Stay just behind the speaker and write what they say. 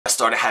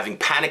started having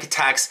panic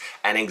attacks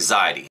and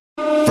anxiety.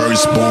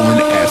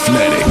 Firstborn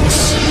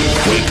Athletics.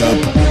 Wake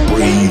up,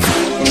 breathe,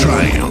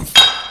 triumph.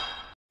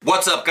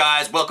 What's up,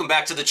 guys? Welcome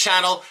back to the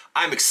channel.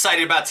 I'm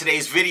excited about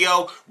today's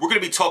video. We're going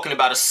to be talking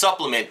about a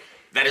supplement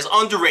that is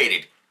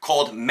underrated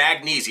called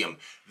magnesium.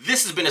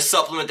 This has been a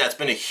supplement that's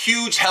been a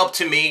huge help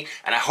to me,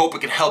 and I hope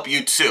it can help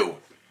you too.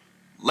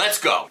 Let's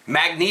go.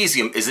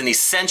 Magnesium is an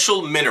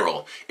essential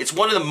mineral. It's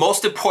one of the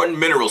most important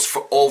minerals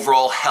for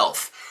overall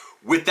health.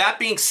 With that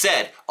being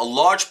said, a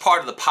large part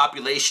of the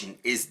population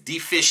is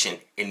deficient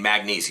in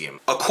magnesium.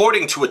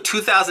 According to a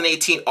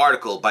 2018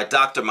 article by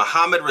Dr.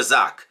 Mohammed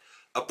Razak,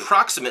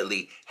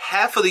 approximately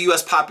half of the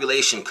US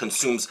population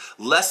consumes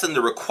less than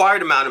the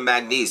required amount of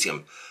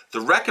magnesium.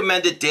 The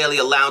recommended daily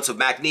allowance of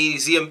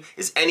magnesium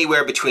is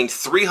anywhere between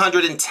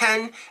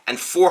 310 and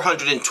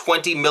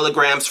 420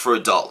 milligrams for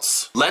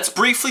adults. Let's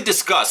briefly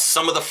discuss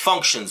some of the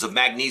functions of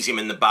magnesium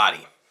in the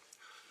body.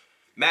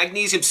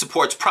 Magnesium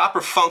supports proper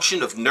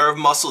function of nerve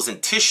muscles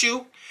and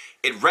tissue.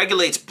 It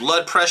regulates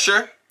blood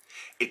pressure.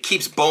 It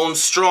keeps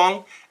bones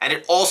strong, and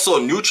it also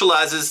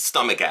neutralizes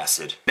stomach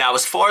acid. Now,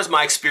 as far as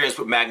my experience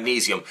with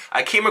magnesium,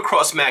 I came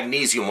across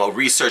magnesium while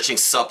researching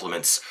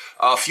supplements.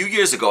 A few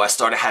years ago, I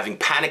started having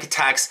panic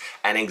attacks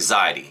and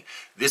anxiety.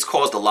 This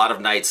caused a lot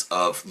of nights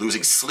of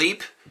losing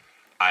sleep.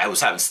 I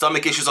was having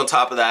stomach issues on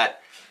top of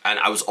that, and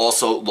I was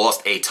also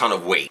lost a ton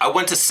of weight. I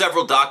went to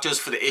several doctors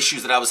for the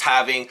issues that I was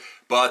having,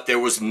 but there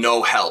was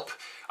no help.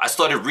 I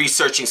started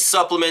researching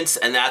supplements,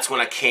 and that's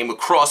when I came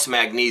across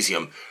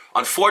magnesium.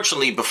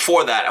 Unfortunately,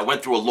 before that, I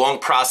went through a long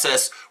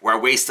process where I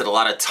wasted a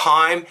lot of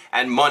time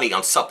and money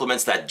on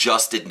supplements that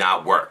just did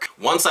not work.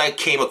 Once I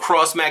came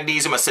across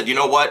magnesium, I said, you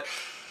know what?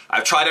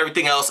 I've tried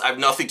everything else. I have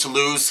nothing to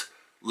lose.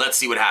 Let's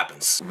see what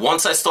happens.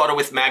 Once I started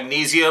with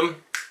magnesium,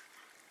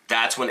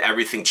 that's when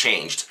everything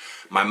changed.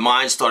 My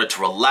mind started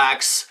to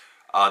relax.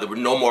 There were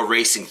no more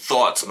racing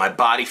thoughts. My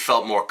body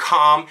felt more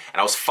calm, and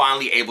I was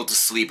finally able to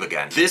sleep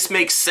again. This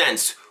makes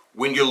sense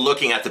when you're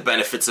looking at the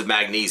benefits of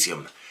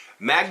magnesium.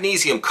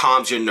 Magnesium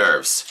calms your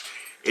nerves.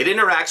 It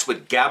interacts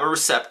with GABA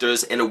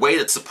receptors in a way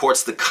that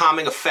supports the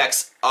calming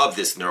effects of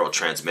this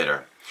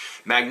neurotransmitter.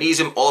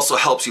 Magnesium also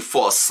helps you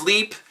fall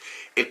asleep.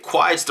 It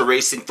quiets the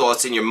racing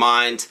thoughts in your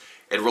mind.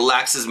 It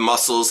relaxes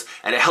muscles,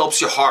 and it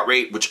helps your heart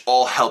rate, which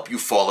all help you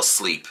fall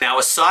asleep. Now,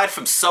 aside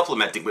from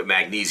supplementing with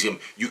magnesium,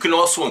 you can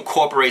also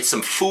incorporate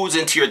some foods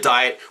into your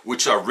diet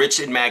which are rich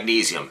in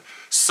magnesium.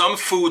 Some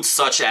foods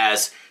such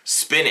as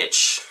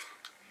spinach,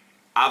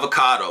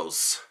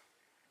 avocados,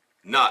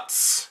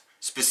 nuts,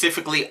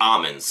 specifically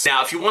almonds.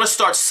 Now, if you want to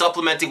start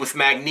supplementing with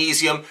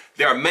magnesium,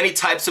 there are many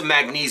types of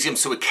magnesium,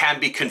 so it can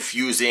be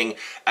confusing,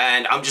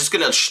 and I'm just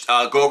going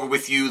to go over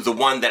with you the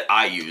one that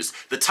I use.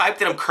 The type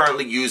that I'm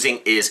currently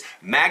using is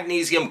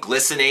magnesium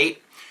glycinate,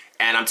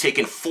 and I'm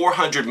taking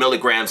 400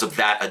 milligrams of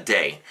that a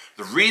day.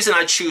 The reason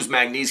I choose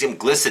magnesium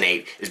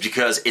glycinate is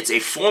because it's a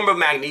form of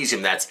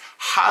magnesium that's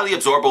highly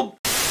absorbable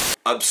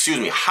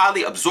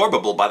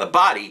by the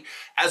body,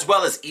 as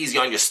well as easy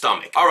on your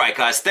stomach. Alright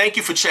guys, thank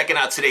you for checking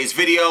out today's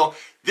video.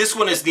 This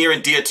one is near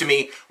and dear to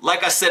me.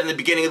 Like I said in the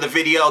beginning of the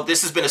video,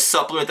 this has been a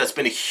supplement that's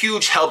been a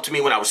huge help to me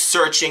when I was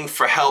searching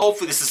for help.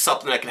 Hopefully this is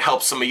something that can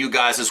help some of you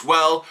guys as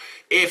well.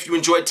 If you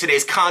enjoyed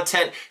today's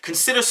content,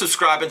 consider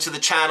subscribing to the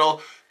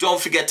channel. Don't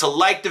forget to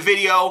like the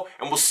video,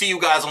 and we'll see you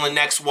guys on the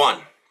next one.